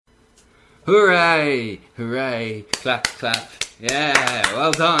Hooray! Hooray! Clap, clap. Yeah,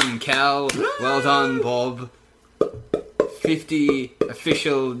 well done, Cal. Well done, Bob. 50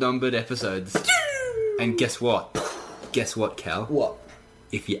 official numbered episodes. And guess what? Guess what, Cal? What?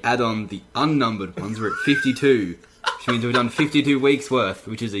 If you add on the unnumbered ones, we're at 52. Which means we've done 52 weeks worth,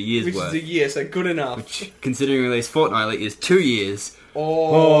 which is a year's worth. Which is a year, so good enough. Which, considering release fortnightly, is 2 years.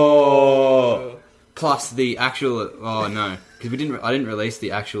 Oh. Plus the actual... Oh, no. Because I didn't release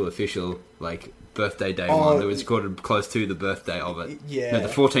the actual official, like, birthday day one that was recorded close to the birthday of it. Yeah. No, the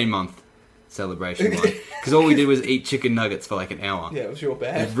 14-month celebration one. Because all we did was eat chicken nuggets for, like, an hour. Yeah, it was real It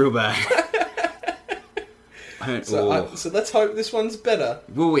bad. was real bad. So let's hope this one's better.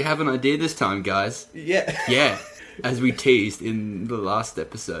 Well, we have an idea this time, guys. Yeah. Yeah. As we teased in the last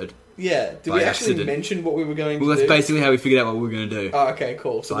episode. Yeah. Did By we actually accident. mention what we were going to do? Well, that's basically how we figured out what we were going to do. Oh, okay,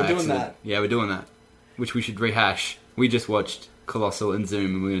 cool. So By we're doing accident. that. Yeah, we're doing that. Which we should rehash. We just watched Colossal and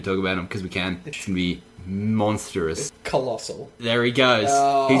Zoom, and we're going to talk about them because we can. It's going to be monstrous. Colossal. There he goes.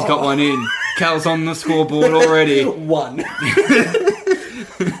 Oh. He's got one in. Cal's on the scoreboard already. 1.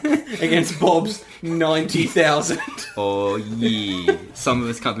 Against Bob's 90,000. Oh, yeah. Some of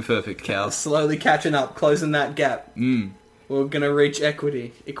us can't be perfect, Cal. Slowly catching up, closing that gap. Mm. We're going to reach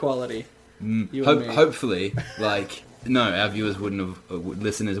equality. You and me. Hopefully, like, no, our viewers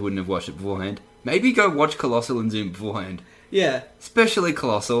listeners wouldn't have watched it beforehand. Maybe go watch Colossal and Zoom beforehand. Yeah. Especially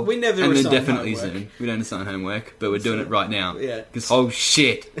Colossal. We never and then assign definitely homework. Zoom. We don't assign homework, but we're doing it right now. Yeah. Because, oh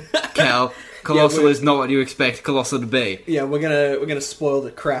shit, Cal, Colossal is not what you expect Colossal to be. Yeah, we're gonna spoil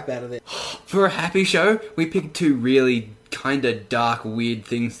the crap out of it. For a happy show, we picked 2 really kind of dark, weird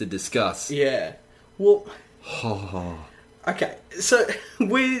things to discuss. Yeah. Well, Oh. okay. So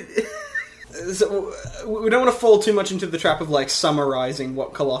we don't want to fall too much into the trap of like summarizing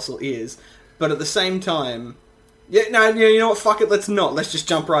what Colossal is, but at the same time, you know what? Fuck it. Let's not. Let's just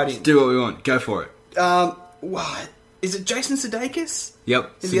jump right in. Do what we want. Go for it. What is it? Jason Sudeikis?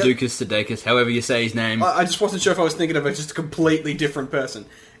 Yep. Is he- Sudeikis, however you say his name. I just wasn't sure if I was thinking of just a completely different person.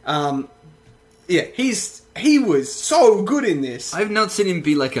 Yeah, he was so good in this. I've not seen him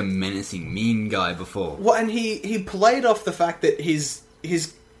be like a menacing, mean guy before. Well, and he played off the fact that his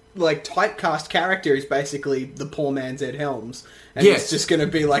like typecast character is basically the poor man's Ed Helms, and Yes. he's just going to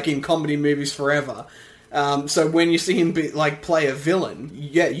be like in comedy movies forever. So when you see him play a villain,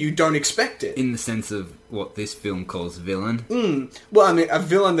 yeah, you don't expect it. In the sense of what this film calls villain. Well, I mean, a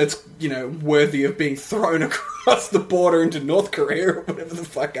villain that's, worthy of being thrown across the border into North Korea or whatever the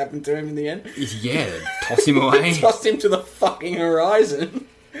fuck happened to him in the end. Yeah, toss him away. Tossed him to the fucking horizon.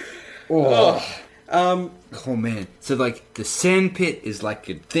 Oh man. So like the sand pit is like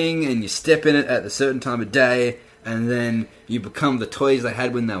a thing and you step in it at a certain time of day and then you become the toys they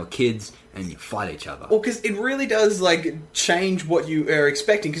had when they were kids and you fight each other. Well, because it really does, change what you are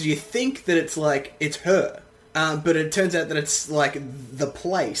expecting, because you think that it's her. But it turns out that it's, the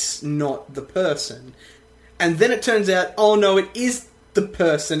place, not the person. And then it turns out, oh no, it is the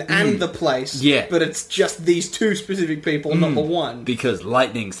person and the place. Yeah. But it's just these 2 specific people, not the one. Because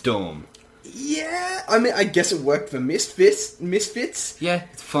lightning storm. Yeah, I mean, I guess it worked for Misfits. Yeah,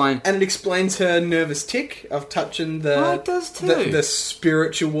 it's fine. And it explains her nervous tick of touching the... Oh, it does too. The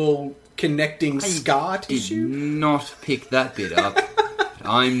spiritual connecting scar Did tissue. not pick that bit up.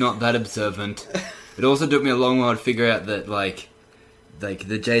 I'm not that observant. It also took me a long while to figure out that, like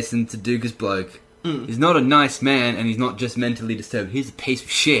the Jason Sudeikis bloke, he's not a nice man and he's not just mentally disturbed. He's a piece of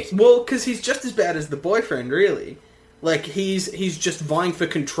shit. Well, because he's just as bad as the boyfriend, really. Like, he's just vying for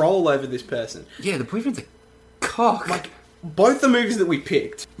control over this person. Yeah, the boyfriend's a cock. Like, both the movies that we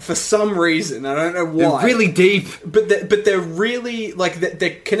picked, for some reason, I don't know why. They're really deep. But they're really,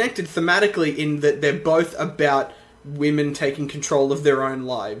 they're connected thematically in that they're both about women taking control of their own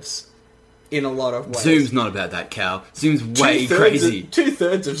lives. In a lot of ways. Zoom's not about that, Cal. Zoom's way crazy.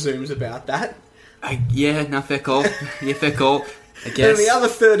 2/3 of Zoom's about that. Yeah, no, fair call. Yeah, fair call. I And guess. the other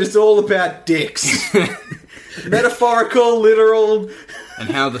third is all about dicks. Metaphorical, literal. And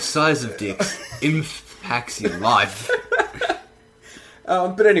how the size of dicks impacts your life.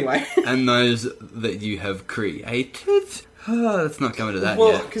 But anyway. And those that you have created. Oh, let's not go into that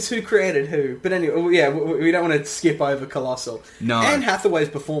Well, yet. because who created who? But anyway, yeah, we don't want to skip over Colossal. No. Anne Hathaway's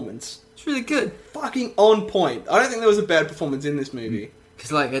performance. It's really good. Fucking on point. I don't think there was a bad performance in this movie.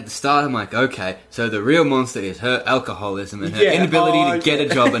 Because, at the start, I'm like, okay, so the real monster is her alcoholism and her Yeah, inability to get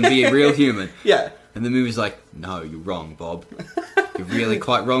a job and be a real human. Yeah. And the movie's like, no, you're wrong, Bob. You're really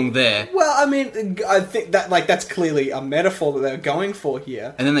quite wrong there. Well, I mean, I think that, that's clearly a metaphor that they're going for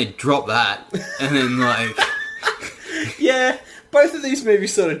here. And then they drop that, and then, Yeah, both of these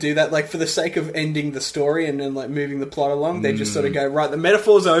movies sort of do that, like, for the sake of ending the story and then, like, moving the plot along. They just sort of go, right, the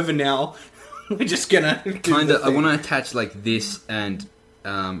metaphor's over now. We're just gonna kind of. I want to attach like this and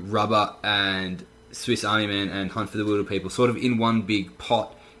Rubber and Swiss Army Man and Hunt for the Wilder People sort of in one big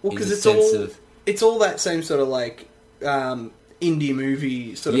pot. Well, because it's all that same sort of like indie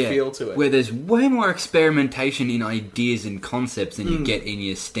movie sort of feel to it, where there's way more experimentation in ideas and concepts than you get in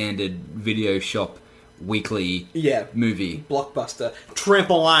your standard video shop weekly movie blockbuster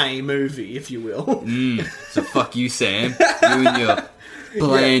triple A movie, if you will. So fuck you, Sam. You and your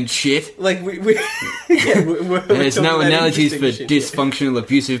bland shit. Like we're there's no analogies for dysfunctional,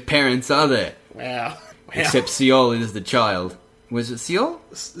 abusive parents, are there? Wow. Except Seol is the child. Was it Seol?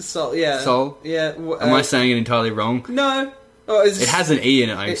 Sol, yeah. Sol? Yeah. Am I saying it entirely wrong? No. Oh, it has an E in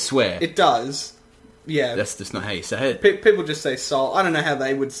it, I swear. It does. Yeah. That's just not how you say it. People just say Sol. I don't know how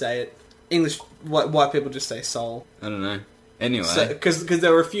they would say it. English, white people just say Sol. I don't know. Anyway. Because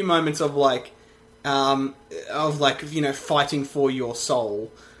there were a few moments of like, fighting for your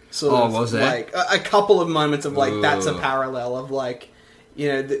soul. Sort of, was there? Like, a couple of moments of like, that's a parallel of like, you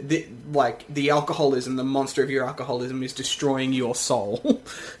know, the alcoholism, the monster of your alcoholism is destroying your soul.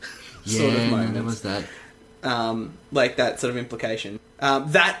 Sort of moment. There was that. Like that sort of implication.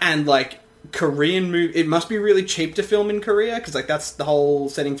 That and like Korean movie, it must be really cheap to film in Korea because like that's the whole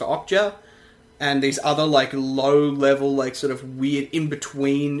setting for Okja. And these other like low level, like sort of weird in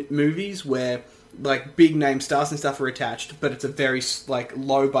between movies where like big name stars and stuff are attached, but it's a very like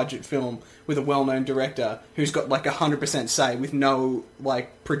low budget film with a well known director who's got like 100% say with no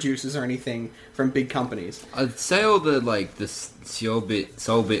like producers or anything from big companies. I'd say all the like the soul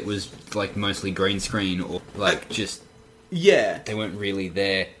bit was like mostly green screen or like just they weren't really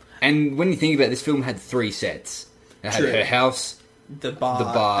there. And when you think about it, this film had 3 sets. It had her house, the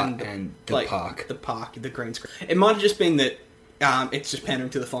bar, and the like, park. The park, the green screen. It might have just been that it's just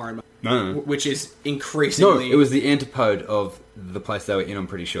pandering to the foreign market. No. Which is increasingly... No, it was the antipode of the place they were in, I'm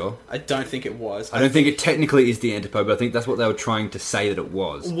pretty sure. I don't think it was. I don't think it technically is the antipode, but I think that's what they were trying to say that it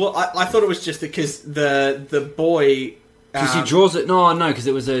was. Well, I thought it was just because the boy... Because he draws it... No, because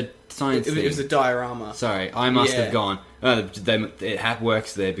it was a science thing. It was a diorama. Sorry, I must have gone... it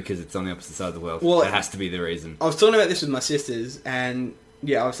works there because it's on the opposite side of the world. Well, that has to be the reason. I was talking about this with my sisters, and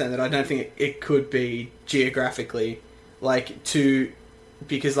I was saying that I don't think it could be geographically, like,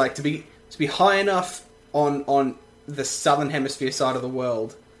 because like to be high enough on the southern hemisphere side of the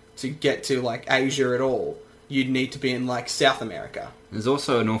world to get to like Asia at all, you'd need to be in like South America. There's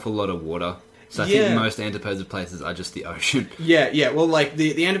also an awful lot of water, so I think most antipodes of places are just the ocean. Yeah. Well, like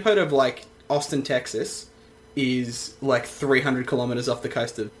the antipode of like Austin, Texas, is like 300 kilometers off the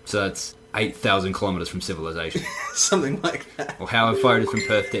coast of. So it's 8,000 kilometers from civilization. Something like that. Or however far it is from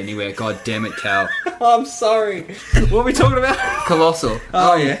Perth to anywhere. God damn it, Cal. I'm sorry. What are we talking about? Colossal.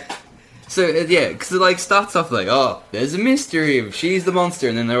 Oh, yeah. So, because it like starts off like, oh, there's a mystery of she's the monster.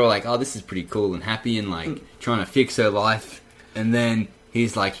 And then they're all like, oh, this is pretty cool and happy and like trying to fix her life. And then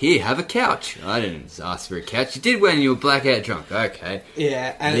he's like, here, have a couch. I didn't ask for a couch. You did when you were blackout drunk. Okay.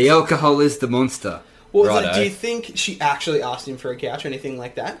 Yeah. And the alcohol is the monster. Well, like, do you think she actually asked him for a couch or anything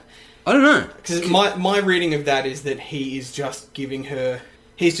like that? I don't know. Because my reading of that is that he is just giving her...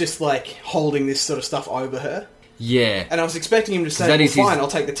 He's just, like, holding this sort of stuff over her. Yeah. And I was expecting him to say, well, fine, I'll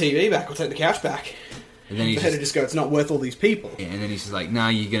take the TV back, I'll take the couch back. And then he's just go, it's not worth all these people. Yeah, and then he's just like, no,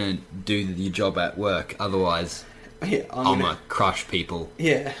 you're going to do your job at work, otherwise I'm going to crush people.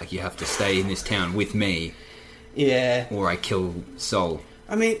 Yeah. Like, you have to stay in this town with me. Yeah. Or I kill Sol.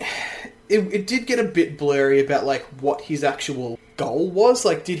 I mean... It did get a bit blurry about, like, what his actual goal was.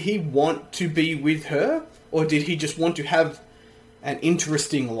 Like, did he want to be with her? Or did he just want to have an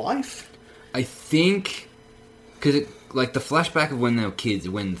interesting life? I think... Because, like, the flashback of when they were kids,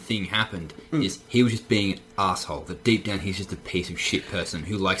 when the thing happened, is he was just being an asshole. That deep down, he's just a piece of shit person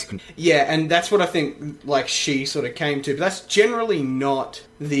who likes... Yeah, and that's what I think, like, she sort of came to. But that's generally not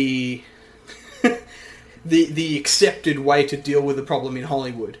the... the accepted way to deal with a problem in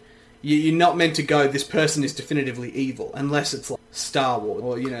Hollywood. You're not meant to go, this person is definitively evil, unless it's like Star Wars,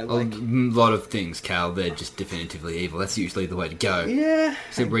 or, you know, like... A lot of things, Cal, they're just definitively evil. That's usually the way to go. Yeah.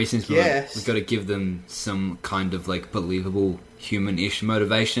 Except recently, we've got to give them some kind of, like, believable, human-ish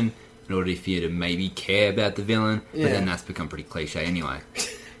motivation in order for you to maybe care about the villain, but then that's become pretty cliche anyway.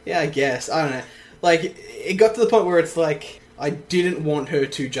 Yeah, I guess. I don't know. Like, it got to the point where it's like, I didn't want her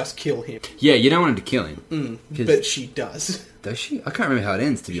to just kill him. Yeah, you don't want him to kill him. But she does. Does she? I can't remember how it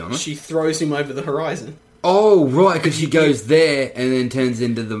ends, to be honest. She throws him over the horizon. Oh, right, because she goes there and then turns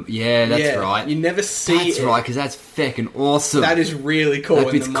into the... Yeah, that's right. You never see That's right, because that's feckin' awesome. That is really cool That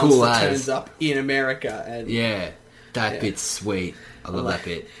when bit's the monster cool as. turns up in America. And yeah. That bit's sweet. I love that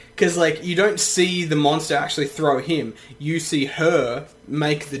bit. Because, like, you don't see the monster actually throw him. You see her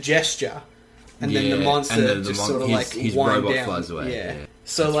make the gesture, and then the monster just sort of, like, his wind robot down. flies away. Yeah.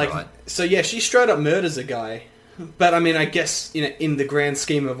 So, That's like, right. so yeah, she straight up murders a guy. But, I mean, I guess, you know, in the grand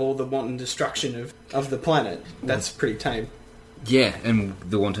scheme of all the wanton destruction of the planet, that's pretty tame. Yeah, and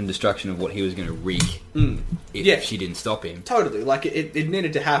the wanton destruction of what he was going to wreak if she didn't stop him. Totally. Like, it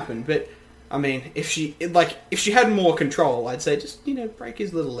needed to happen, but... I mean, if she had more control, I'd say just, you know, break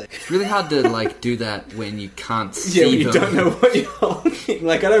his little leg. It's really hard to, like, do that when you can't see Yeah, when you them. don't know what you're holding.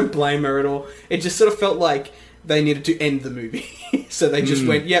 Like, I don't blame her at all. It just sort of felt like they needed to end the movie. So they just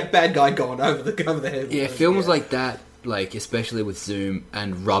went, yeah, bad guy gone, over the head. Yeah, films like that, like, especially with Zoom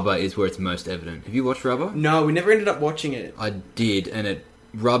and Rubber is where it's most evident. Have you watched Rubber? No, we never ended up watching it. I did, and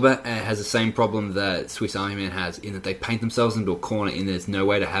Rubber has the same problem that Swiss Army Man has, in that they paint themselves into a corner and there's no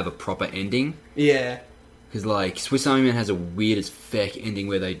way to have a proper ending. Yeah. Because, like, Swiss Army Man has a weird as feck ending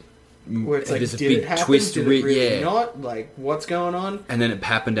where Where it's like, there's a did big it happen? twist, Did it really not? Like, what's going on? and then it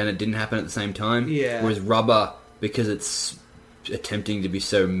happened and it didn't happen at the same time. Yeah. Whereas Rubber, because it's attempting to be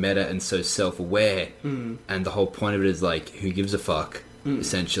so meta and so self-aware, and the whole point of it is, like, who gives a fuck,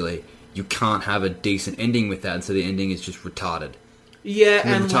 essentially, you can't have a decent ending with that, and so the ending is just retarded. Yeah,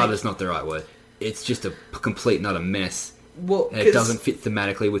 And and retarded like, is not the right word. It's just a complete and utter mess. well, And it doesn't fit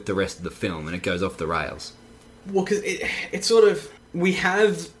thematically with the rest of the film, and it goes off the rails. Well, because it's sort of... We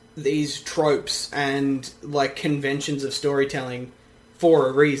have these tropes and, like, conventions of storytelling for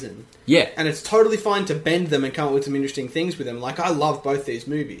a reason. Yeah. And it's totally fine to bend them and come up with some interesting things with them. Like, I love both these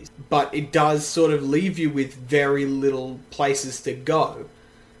movies. But it does sort of leave you with very little places to go.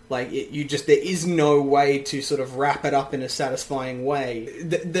 Like, there is no way to sort of wrap it up in a satisfying way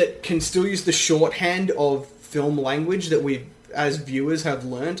that can still use the shorthand of film language that we, as viewers, have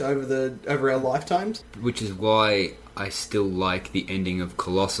learnt over our lifetimes. Which is why I still like the ending of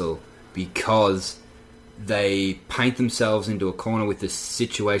Colossal, because they paint themselves into a corner with the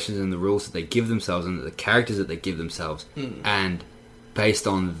situations and the rules that they give themselves and the characters that they give themselves, and based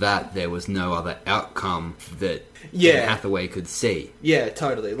on that, there was no other outcome that Anne Hathaway could see. Yeah,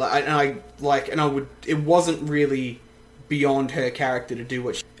 totally. It wasn't really beyond her character to do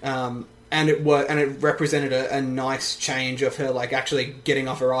what she, and it represented a nice change of her, like, actually getting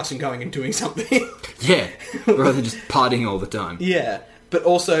off her ass and going and doing something. Yeah, rather than just partying all the time. Yeah, but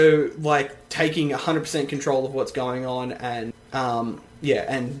also, like, taking 100% control of what's going on and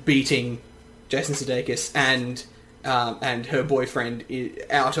beating Jason Sudeikis and her boyfriend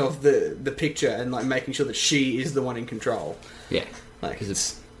out of the picture, and, like, making sure that she is the one in control. Yeah, Like, because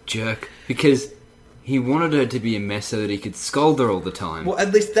it's jerk. Because he wanted her to be a mess so that he could scold her all the time. Well,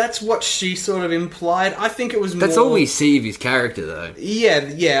 at least that's what she sort of implied. I think it was more... That's all we see of his character, though.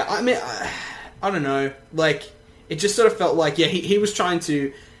 Yeah. I mean, I don't know. Like, it just sort of felt like, yeah, he was trying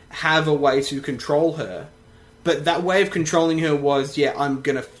to have a way to control her, but that way of controlling her was, yeah, I'm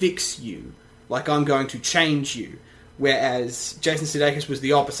gonna fix you. Like, I'm going to change you. Whereas Jason Sudeikis was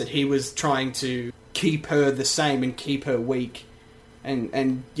the opposite. He was trying to keep her the same and keep her weak.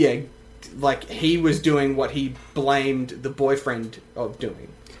 And yeah, like, he was doing what he blamed the boyfriend of doing.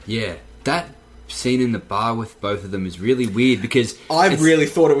 Yeah, that scene in the bar with both of them is really weird because I really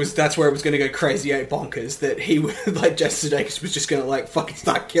thought that's where it was going to go crazy eight bonkers, that he like Jason Sudeikis was just going to, like, fucking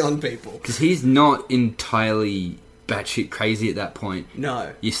start killing people. Because he's not entirely batshit crazy at that point.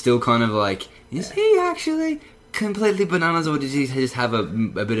 No. You're still kind of like, is he actually completely bananas, or does he just have a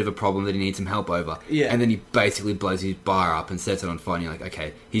bit of a problem that he needs some help over? Yeah. And then he basically blows his bar up and sets it on fire, and you're like,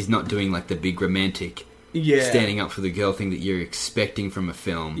 okay, he's not doing, like, the big romantic standing up for the girl thing that you're expecting from a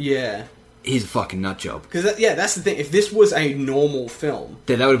film. Yeah. He's a fucking nut job. Because, that's the thing. If this was a normal film...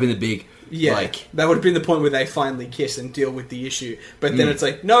 That would have been the big... Yeah, like, that would have been the point where they finally kiss and deal with the issue. But then it's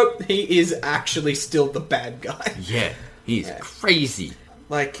like, nope, he is actually still the bad guy. Yeah, he's crazy.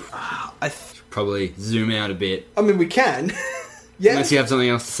 Like, Probably zoom out a bit. I mean, we can. Yeah. Unless you have something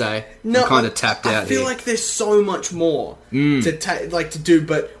else to say. No, I'm kind of tapped out I feel here. like there's so much more to do,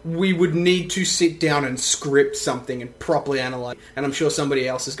 but we would need to sit down and script something and properly analyze. And I'm sure somebody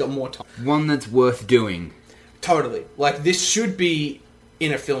else has got more time. One that's worth doing. Totally. Like, this should be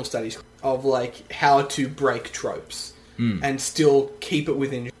in a film studies of, like, how to break tropes and still keep it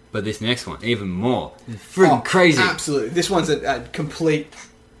within. But this next one, even more. Freaking crazy. Absolutely. This one's a complete...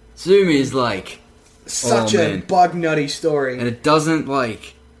 Zoom is like... Such a bug nutty story. And it doesn't,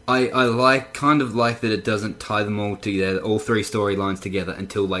 like... I kind of like that it doesn't tie them all together, all three storylines together,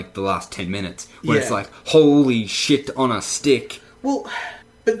 until, like, the last 10 minutes. When it's like, holy shit on a stick. Well,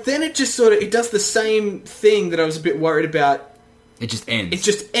 but then it just sort of... It does the same thing that I was a bit worried about. It just ends. It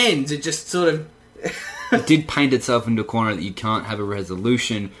just ends. It just sort of... it did paint itself into a corner that you can't have a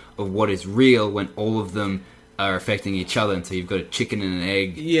resolution of what is real when all of them are affecting each other, and so you've got a chicken and an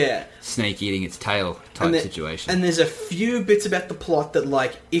egg, snake eating its tail type situation. And there's a few bits about the plot that,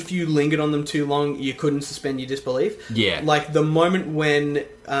 like, if you lingered on them too long, you couldn't suspend your disbelief. Yeah. Like, the moment when,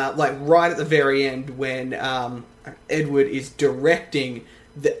 like, right at the very end, when Edward is directing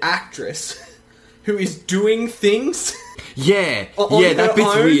the actress who is doing things... Yeah, on that bit's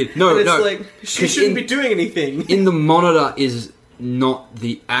own, weird. No, and it's no. like, she shouldn't be doing anything. In the monitor is not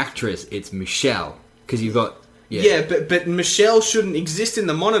the actress, it's Michelle. Because you've got... Yeah, but Michelle shouldn't exist in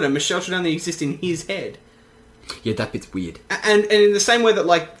the monitor. Michelle should only exist in his head. Yeah, that bit's weird. And in the same way that,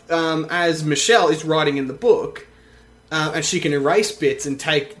 like, as Michelle is writing in the book, and she can erase bits and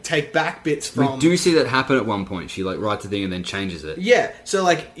take back bits from... We do see that happen at one point. She, like, writes a thing and then changes it. Yeah, so,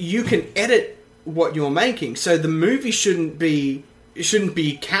 like, you can edit what you're making. So the movie shouldn't be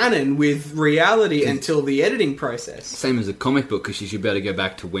canon with reality until the editing process. Same as a comic book, because she should be able to go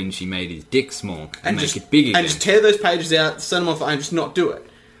back to when she made his dick small and make it big again. And just tear those pages out, send them off, and just not do it.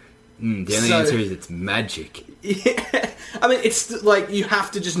 The only answer is it's magic. Yeah. I mean, it's like, you have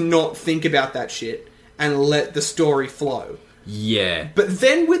to just not think about that shit and let the story flow. Yeah. But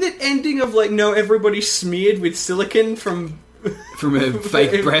then with it ending of, like, no, everybody's smeared with silicone from her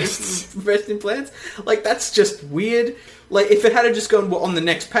fake breasts. Breast implants. Like, that's just weird. Like, if it had just gone, well, on the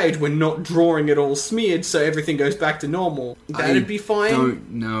next page, we're not drawing it all smeared, so everything goes back to normal, that'd be fine.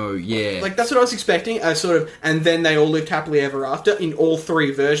 Don't know, yeah. Like, that's what I was expecting. And then they all lived happily ever after in all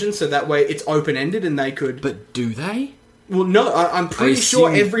three versions, so that way it's open-ended and they could... But do they? Well, no, I'm pretty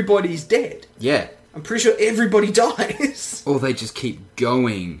sure everybody's dead. Yeah. I'm pretty sure everybody dies. Or they just keep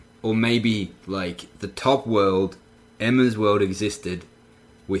going. Or maybe, like, the top world, Emma's world existed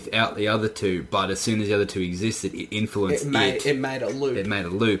without the other two, but as soon as the other two existed, it influenced it. It made a loop. It made a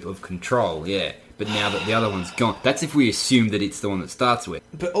loop of control, yeah. But now that the other one's gone, that's if we assume that it's the one that starts with.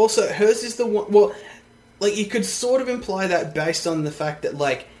 But also, hers is the one... Well, like, you could sort of imply that based on the fact that,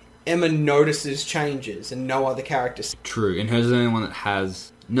 like, Emma notices changes and no other characters. True, and hers is the only one that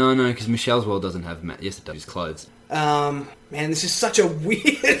has... No, because Michelle's world doesn't have... Yes, it does. His clothes. Man, this is such a weird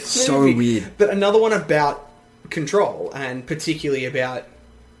movie. So weird. But another one about control, and particularly about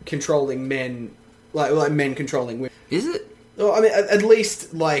controlling men, like men controlling women. Is it? Well, I mean, at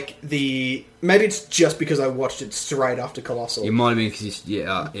least, like, maybe it's just because I watched it straight after Colossal. It might have been because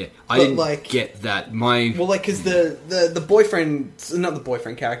yeah. I didn't get that. Well, like, because the boyfriend, not the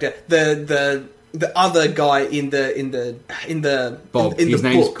boyfriend character, the other guy in the Bob. In His the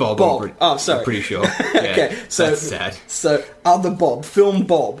name's book. Bob. Oh, sorry. I'm pretty sure. Yeah, okay, so that's sad. So other Bob, film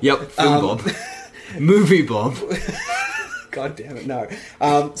Bob. Yep, film Bob, movie Bob. God damn it, no.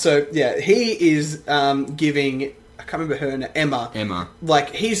 So yeah, he is giving, I can't remember her name, Emma.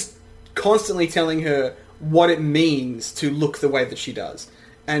 Like, he's constantly telling her what it means to look the way that she does,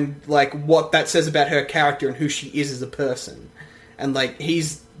 and like what that says about her character and who she is as a person, and like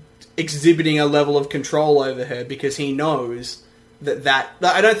he's exhibiting a level of control over her because he knows that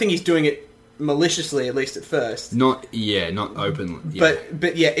I don't think he's doing it maliciously, at least at first. Not openly. Yeah.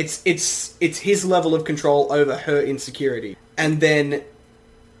 But yeah, it's his level of control over her insecurity, and then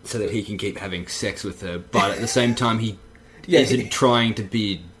so that he can keep having sex with her, but at the same time he isn't trying to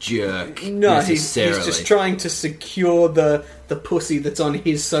be a jerk. No, necessarily. He's just trying to secure the pussy that's on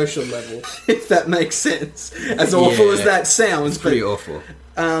his social level, if that makes sense. As awful as that sounds, it's pretty awful.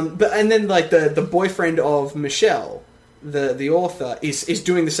 And then like the boyfriend of Michelle, the author, is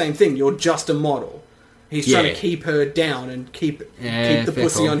doing the same thing. You're just a model. He's trying to keep her down and keep the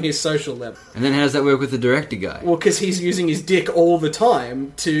pussy on his social level. And then how does that work with the director guy? Well, because he's using his dick all the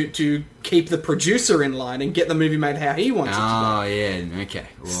time to keep the producer in line and get the movie made how he wants it to go. Oh, yeah, okay.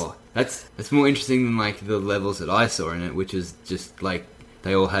 Well, that's more interesting than like the levels that I saw in it, which is just like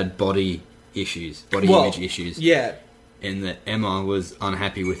they all had body image issues. Yeah. And that Emma was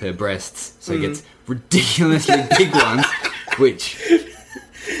unhappy with her breasts, so gets ridiculously big ones, which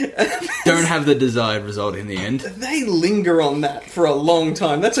don't have the desired result in the end. They linger on that for a long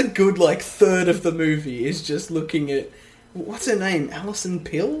time. That's a good, like, third of the movie, is just looking at... What's her name? Alison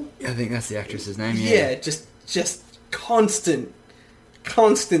Pill? I think that's the actress's name, Yeah, just constant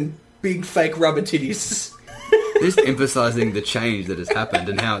big fake rubber titties. Just emphasising the change that has happened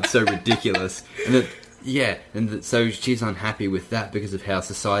and how it's so ridiculous. And so she's unhappy with that because of how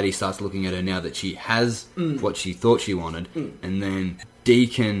society starts looking at her now that she has what she thought she wanted. And then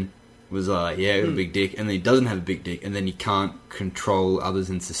Deacon was like, got a big dick, and then he doesn't have a big dick, and then he can't control others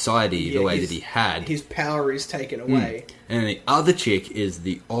in society the way that he had. His power is taken away. And then the other chick is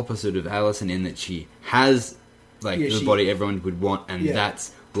the opposite of Alison in that she has the body everyone would want, and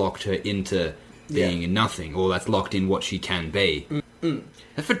that's locked her into being a nothing, or that's locked in what she can be.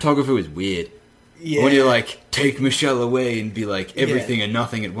 That photographer was weird. Yeah. When you take Michelle away and be everything and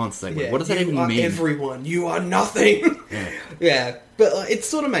nothing at once, what does that even mean? Everyone, you are nothing. Yeah, but it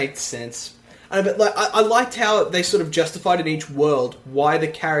sort of made sense. But I liked how they sort of justified in each world why the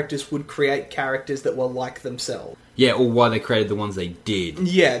characters would create characters that were like themselves. Yeah, or why they created the ones they did.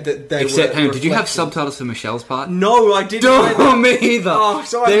 Yeah, that they Except, were did you have subtitles for Michelle's part? No, I didn't. No, me either. Oh,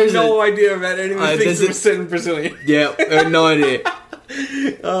 so I have no idea about any of the things that were said in Brazilian. Yeah, I have no idea.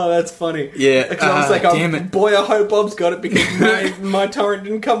 Oh, that's funny. Yeah, because I was like, damn it. Boy, I hope Bob's got it because my torrent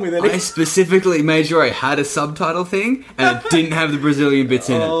didn't come with any. I specifically made sure I had a subtitle thing and it didn't have the Brazilian bits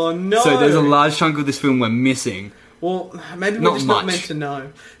in it. Oh, no. So there's a large chunk of this film we're missing. Well, maybe we're just not meant to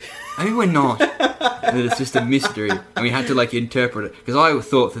know. Maybe we're not. That it's just a mystery. And we had to interpret it. Because I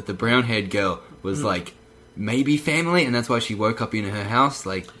thought that the brown-haired girl was maybe family, and that's why she woke up in her house.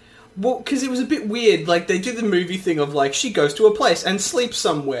 Well, because it was a bit weird. They did the movie thing of she goes to a place and sleeps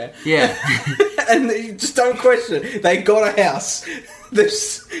somewhere. Yeah. And you just don't question it. They got a house.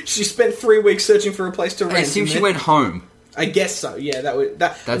 She spent 3 weeks searching for a place to rent. I assume she went home. I guess so. Yeah, that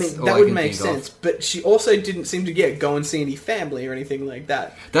would make sense. Of. But she also didn't seem to go and see any family or anything like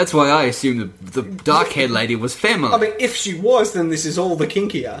that. That's why I assumed the dark-haired lady was family. I mean, if she was, then this is all the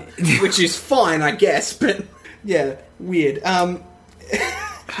kinkier, which is fine, I guess. But yeah, weird.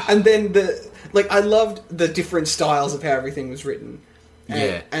 And then I loved the different styles of how everything was written.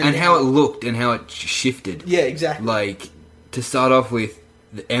 And how it looked and how it shifted. Yeah, exactly. To start off with,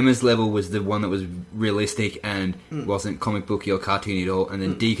 Emma's level was the one that was realistic and wasn't comic booky or cartoony at all, and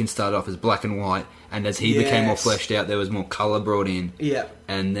then Deacon started off as black and white, and as he became more fleshed out, there was more colour brought in. Yeah.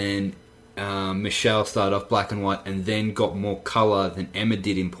 And then Michelle started off black and white, and then got more colour than Emma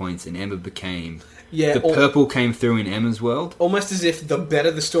did in points, and Emma became... Yeah, the purple came through in Emma's world. Almost as if the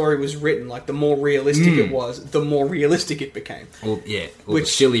better the story was written, the more realistic it was, the more realistic it became. Or the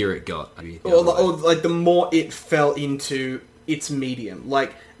sillier it got. Or the more it fell into its medium.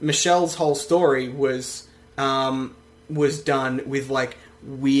 Michelle's whole story was done with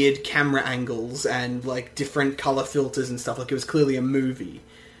weird camera angles and different color filters and stuff. It was clearly a movie.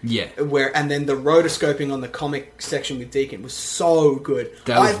 Yeah. And then the rotoscoping on the comic section with Deacon was so good.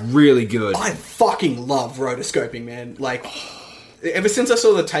 That was really good. I fucking love rotoscoping, man. Ever since I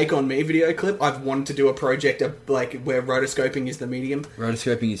saw the Take On Me video clip, I've wanted to do a project where rotoscoping is the medium.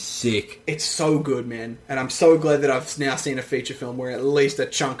 Rotoscoping is sick. It's so good, man. And I'm so glad that I've now seen a feature film where at least a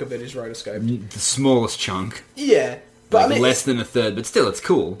chunk of it is rotoscoped. The smallest chunk. Yeah. But less than a third, but still, it's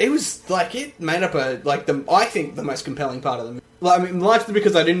cool. It was, it made up I think the most compelling part of the movie. Largely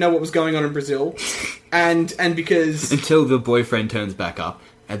because I didn't know what was going on in Brazil, and because... Until the boyfriend turns back up,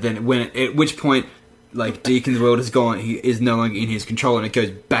 and then at which point, Deacon's world is gone, he is no longer in his control, and it goes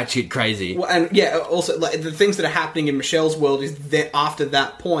batshit crazy. Well, and yeah, also, the things that are happening in Michelle's world is that after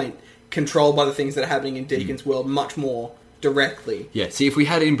that point, controlled by the things that are happening in Deacon's world much more directly. Yeah, see, if we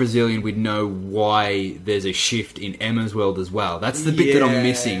had it in Brazilian, we'd know why there's a shift in Emma's world as well. That's the bit that I'm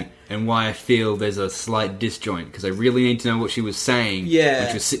missing, and why I feel there's a slight disjoint, because I really need to know what she was saying when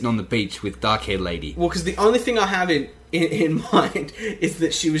she was sitting on the beach with dark-haired lady. Well, because the only thing I have in mind is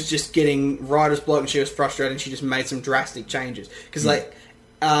that she was just getting writer's block and she was frustrated and she just made some drastic changes. Because,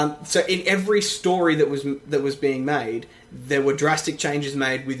 so in every story that was being made, there were drastic changes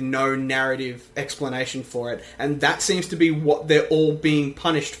made with no narrative explanation for it, and that seems to be what they're all being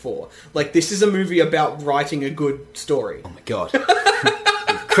punished for. This is a movie about writing a good story. Oh my god.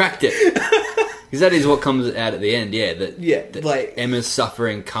 You've cracked it. Because that is what comes out at the end, that Emma's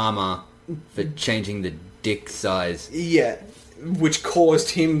suffering karma for changing the dick size. Yeah, which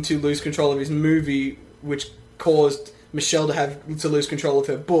caused him to lose control of his movie, which caused Michelle to lose control of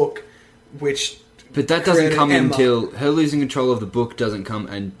her book, which... But that doesn't come until... Her losing control of the book doesn't come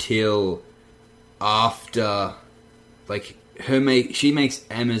until after... she makes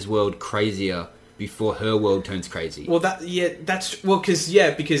Emma's world crazier before her world turns crazy. Well, because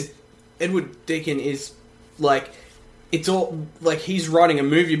Edward Deacon is, it's all... he's writing a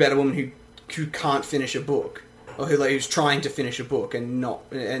movie about a woman who can't finish a book. Or who's trying to finish a book and not,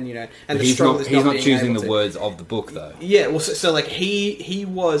 and the struggle is not being able to. He's not choosing the words of the book, though. Yeah, well,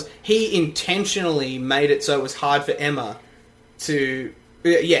 he intentionally made it so it was hard for Emma to.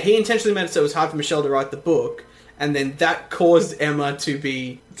 Yeah, he intentionally made it so it was hard for Michelle to write the book, and then that caused Emma to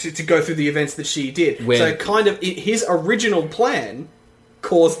go through the events that she did. So his original plan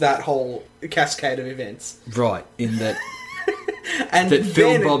caused that whole cascade of events. Right, in that. And that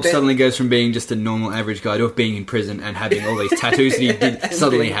Phil Bob suddenly goes from being just a normal average guy to being in prison and having all these tattoos that he did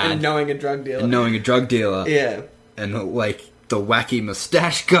suddenly had. And knowing a drug dealer. Yeah. And the wacky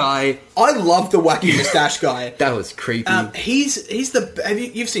mustache guy. I love the wacky moustache guy. That was creepy. He's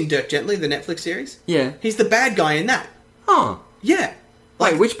the. You've seen Dirk Gently, the Netflix series? Yeah. He's the bad guy in that. Oh. Yeah.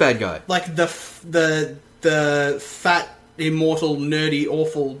 Wait, which bad guy? Like the fat, immortal, nerdy,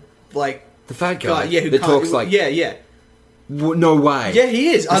 awful, like... The fat guy? Yeah, who that can't... talks like... Yeah. No way. Yeah, he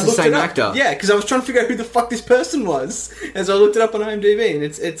is. It's the same actor. Yeah, because I was trying to figure out who the fuck this person was. And so I looked it up on IMDb, and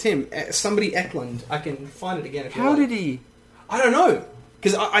it's him. Somebody Eklund. I can find it again if you How like. did he... I don't know.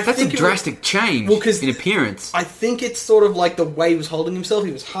 Because I That's think a drastic change in appearance. I think it's sort of like the way he was holding himself.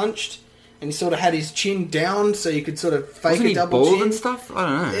 He was hunched, and he sort of had his chin down, so you could sort of fake Wasn't a he double bald chin. and stuff? I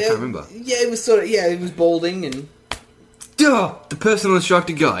don't know. I can't remember. Yeah, it was sort of... Yeah, he was balding, and... Duh! The personal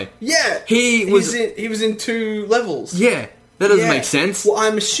instructor guy. Yeah! He was in 2 levels. Yeah. That doesn't Yeah. make sense. Well,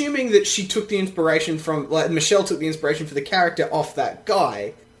 I'm assuming that she took the inspiration from... Like, Michelle took the inspiration for the character off that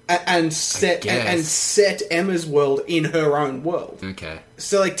guy, and set Emma's world in her own world. Okay.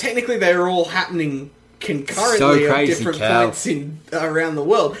 So, like, technically they were all happening concurrently So at crazy, different Cal. points around the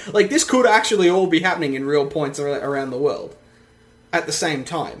world. Like, this could actually all be happening in real points around the world at the same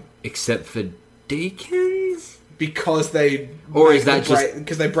time. Except for Deacons? Because they... Or is that just...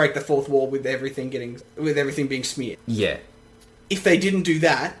 Because they break the fourth wall with everything being smeared. Yeah. If they didn't do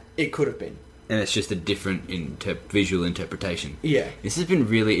that, it could have been. And it's just a different visual interpretation. Yeah. This has been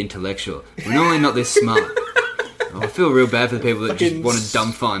really intellectual. We're normally not this smart. I feel real bad for the people that just wanted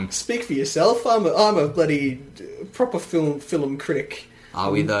dumb fun. Speak for yourself. I'm a bloody proper film critic. Are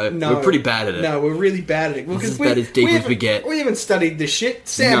we though? No, we're pretty bad at it. No, we're really bad at it. Well, This is about as deep as we get. We haven't studied this shit.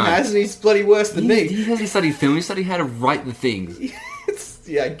 Sam No. has, and he's bloody worse than me. He hasn't studied film. He studied how to write the things.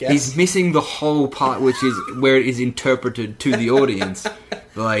 Yeah, I guess. He's missing the whole part, which is where it is interpreted to the audience.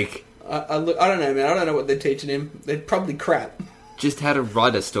 Like, I don't know, man. I don't know what they're teaching him. They're probably crap. just how to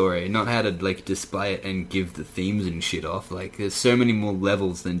write a story, not how to like display it and give the themes and shit off. Like, there's so many more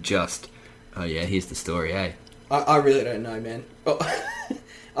levels than just, oh yeah, here's the story, eh? I really don't know, man. Oh,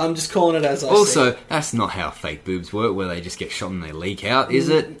 I'm just calling it as I see Also, it. that's not how fake boobs work, where they just get shot and they leak out, is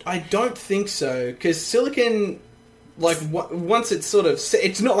it? I don't think so, because silicon, like, once it's sort of...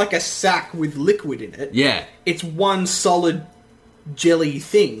 It's not like a sack with liquid in it. Yeah. It's one solid jelly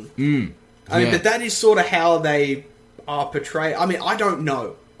thing. I mean, yeah. but that is sort of how they are portrayed. I mean, I don't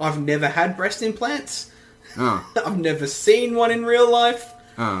know. I've never had breast implants. Oh. I've never seen one in real life.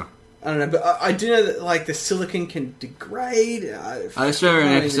 Oh. I don't know, but I do know that, like, the silicon can degrade. I just remember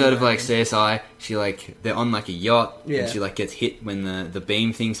an episode of, like, CSI, she, like, they're on, like, a yacht, Yeah. and she, like, gets hit when the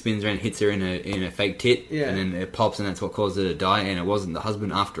beam thing spins around and hits her in a fake tit, Yeah. and then it pops and that's what caused her to die, and it wasn't the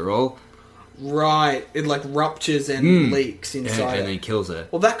husband after all. Right. It, like, ruptures and leaks inside And it. then kills her.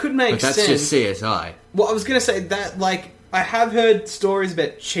 Well, that could make But that's sense. just CSI. Well, I was going to say that, like, I have heard stories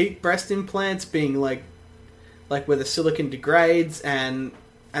about cheap breast implants being, like where the silicon degrades and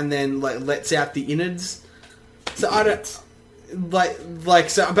then, like, lets out the innards. So I don't...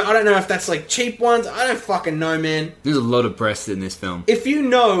 So, but I don't know if that's, like, cheap ones. I don't fucking know, man. There's a lot of breasts in this film. If you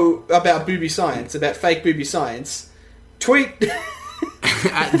know about booby science, about fake booby science, tweet...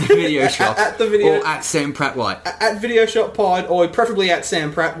 At the video shop. At the video... Or at Sam Pratt White. At Video Shop Pod, or preferably at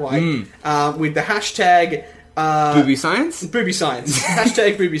Sam Pratt White, with the hashtag... Booby science? Booby science.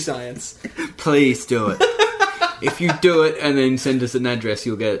 Hashtag booby science. Please do it. If you do it and then send us an address,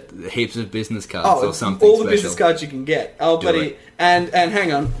 you'll get heaps of business cards or something all the special. business cards you can get. Oh, Do buddy. it. And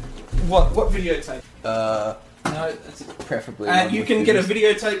hang on. What videotape? No, that's preferably. And you can get a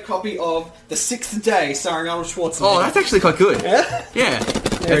videotape copy of The Sixth Day, starring Arnold Schwarzenegger. Oh, that's actually quite good. Yeah? Yeah.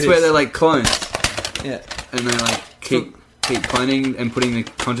 There That's it where is. they're like clones. Yeah. And they like keep cloning and putting the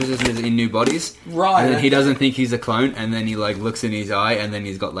consciousness in new bodies. Right. And then he doesn't think he's a clone, and then he like looks in his eye, and then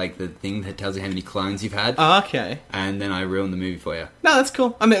he's got like the thing that tells you how many clones you've had. Oh, okay. And then I ruin the movie for you. No, that's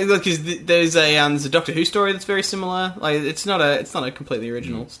cool. I mean, look, there's a Doctor Who story that's very similar. Like, it's not a completely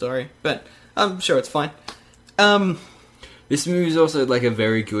original story, but I'm sure it's fine. This movie is also like a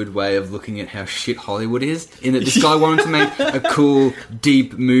very good way of looking at how shit Hollywood is. In that this guy wanted to make a cool,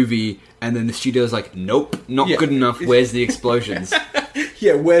 deep movie, and then the studio's like, nope, not Yeah. good enough. Where's the explosions?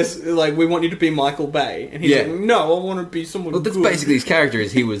 Yeah, where's, like, we want you to be Michael Bay. And he's Yeah. like, no, I want to be someone Well, that's good. basically his character.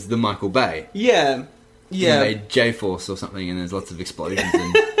 Is he was the Michael Bay. Yeah. Yeah. He made J-Force or something, and there's lots of explosions,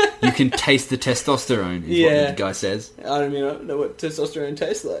 and you can taste the testosterone. Is Yeah. what the guy says. I don't know what testosterone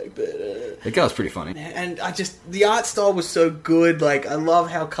tastes like, but... The guy's pretty funny. And the art style was so good. Like, I love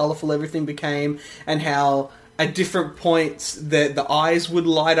how colourful everything became, and how at different points, the eyes would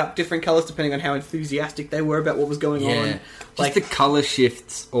light up different colours depending on how enthusiastic they were about what was going on. Just the colour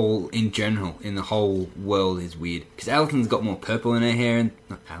shifts all in general in the whole world is weird. Because Allison's got more purple in her hair, and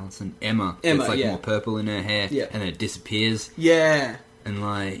not Allison, Emma. It's like more purple in her hair, and then it disappears. Yeah. And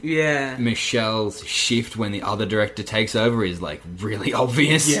like, yeah, Michelle's shift when the other director takes over is like really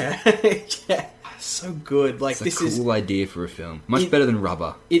obvious. Yeah, yeah, so good. Like, it's a cool idea for a film. Much better than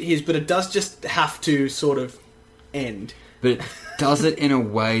Rubber. It is, but it does just have to sort of end. But it does it in a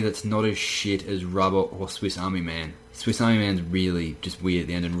way that's not as shit as Rubber or Swiss Army Man. Swiss Army Man's really just weird at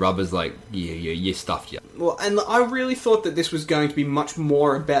the end, and Rubber's like, you stuffed you. Well, and I really thought that this was going to be much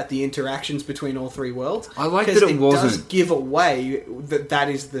more about the interactions between all three worlds. I like that it wasn't. Does give away that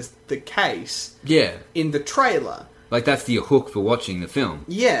is the case. Yeah. In the trailer. Like, that's the hook for watching the film.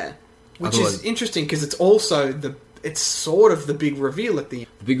 Yeah. Which is interesting, because it's also it's sort of the big reveal at the end.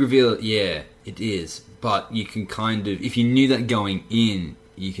 The big reveal, yeah, it is. But you can kind of, if you knew that going in,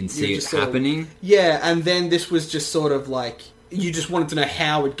 you can see it happening. Yeah, and then this was just sort of like, you just wanted to know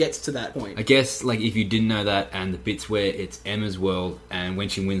how it gets to that point. I guess, like, if you didn't know that, and the bits where it's Emma's world, and when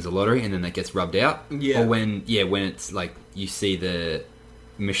she wins the lottery, and then that gets rubbed out. Yeah. Or when it's, like, you see the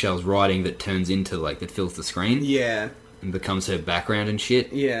Michelle's writing that turns into, like, that fills the screen. Yeah. And becomes her background and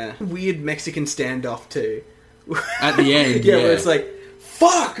shit. Yeah. Weird Mexican standoff, too. At the end, yeah. Where it's like,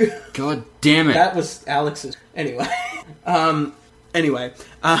 fuck! God damn it. That was Alex's. Anyway. Anyway.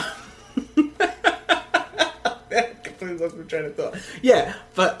 Completely lost my train of thought. Yeah,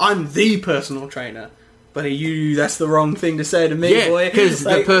 but I'm the personal trainer. But that's the wrong thing to say to me, boy. Because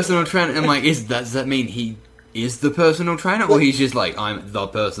the personal trainer, I'm like, does that mean he is the personal trainer? Or he's just like, I'm the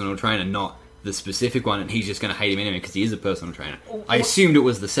personal trainer, not the specific one, and he's just going to hate him anyway because he is a personal trainer. I assumed it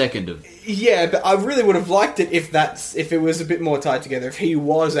was the second of... Yeah, but I really would have liked it if it was a bit more tied together, if he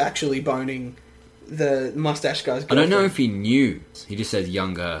was actually boning the mustache guy's girlfriend. I don't know if he knew. He just says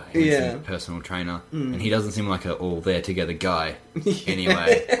younger, handsome personal trainer, and he doesn't seem like an all there together guy.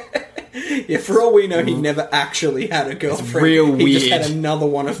 Anyway. Yeah, for all we know, he never actually had a girlfriend. It's real weird. He just had another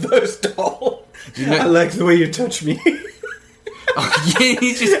one of those dolls. I like the way you touch me. Oh, yeah,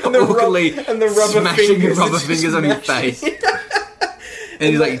 he's just awkwardly smashing the rubber fingers on his face. And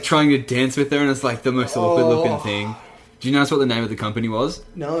he's like trying to dance with her, and it's like the most awkward looking thing. Do you notice what the name of the company was?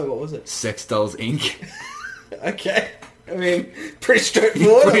 No, what was it? Sex Dolls Inc. Okay. I mean, pretty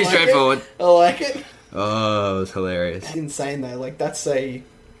straightforward. Pretty straightforward. I like it. Oh, it was hilarious. It's insane though. Like, that's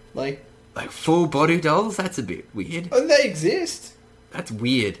like full body dolls? That's a bit weird. Oh, they exist. That's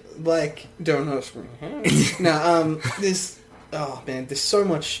weird. Like, don't know. No, there's so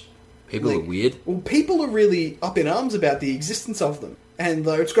much. People are weird. Well, people are really up in arms about the existence of them. And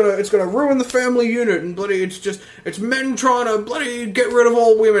it's gonna ruin the family unit, and bloody, it's men trying to bloody get rid of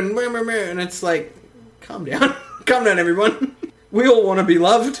all women, and it's like, calm down, calm down, everyone. We all want to be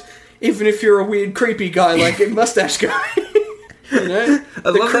loved, even if you're a weird, creepy guy like a mustache guy. You know,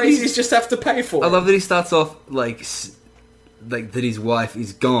 the crazies just have to pay for it. I love that he starts off like that his wife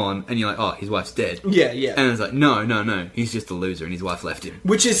is gone, and you're like, oh, his wife's dead. Yeah, yeah. And it's like, no, he's just a loser, and his wife left him.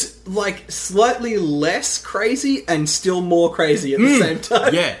 Which is, like, slightly less crazy, and still more crazy at the same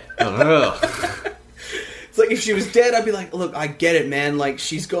time. Yeah. It's like, if she was dead, I'd be like, look, I get it, man. Like,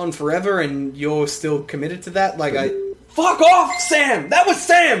 she's gone forever, and you're still committed to that. Like, fuck off, Sam! That was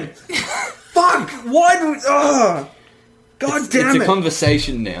Sam! Fuck! Why do we... Ugh! God damn it! It's a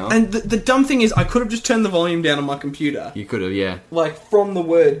conversation now. And the dumb thing is, I could have just turned the volume down on my computer. You could have, yeah. Like, from the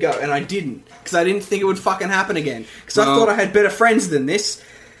word go, and I didn't. Because I didn't think it would fucking happen again. Because I thought I had better friends than this.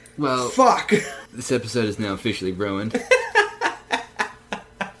 Well... Fuck! This episode is now officially ruined.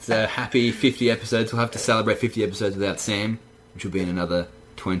 It's a happy 50 episodes. We'll have to celebrate 50 episodes without Sam, which will be in another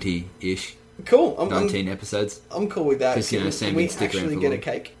 20-ish. Cool. 19 episodes. I'm cool with that. Because, Sam can stick around for get a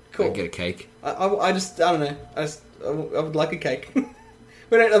cake? Cool. I'd get a cake. I don't know. I would like a cake.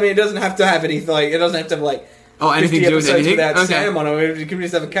 It doesn't have to have anything. Like, it doesn't have to have like. Oh, anything to do with anything? Without Sam on it. You can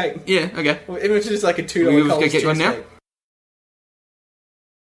just have a cake. Yeah. Okay. Even if it's just like a $2 Coles Cheesecake.